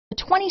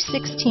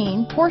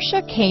2016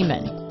 Porsche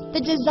Cayman.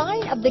 The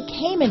design of the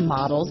Cayman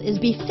models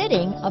is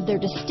befitting of their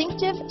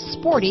distinctive,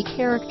 sporty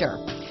character.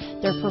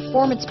 Their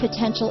performance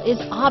potential is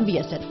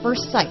obvious at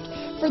first sight,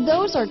 for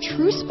those are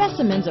true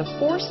specimens of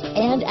force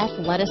and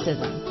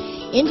athleticism.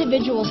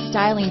 Individual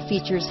styling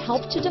features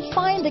help to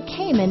define the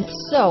Cayman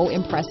so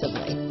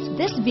impressively.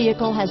 This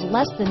vehicle has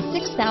less than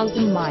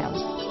 6,000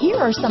 miles. Here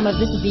are some of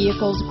this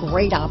vehicle's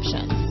great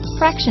options: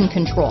 traction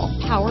control,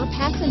 power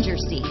passenger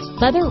seat,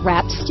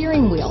 leather-wrapped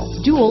steering wheel,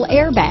 dual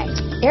airbags,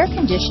 air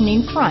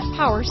conditioning front,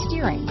 power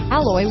steering,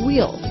 alloy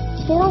wheels,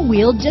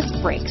 four-wheel disc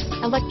brakes,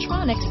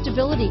 electronic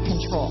stability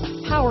control,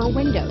 power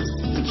windows,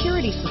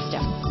 security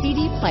system,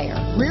 CD player,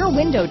 rear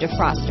window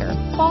defroster,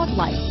 fog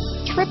lights,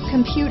 trip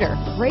computer,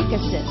 brake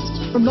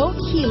assist, remote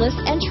keyless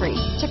entry,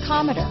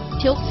 tachometer,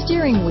 tilt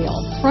steering wheel,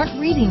 front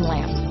reading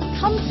lamps.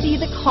 Come see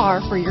the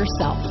car for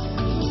yourself.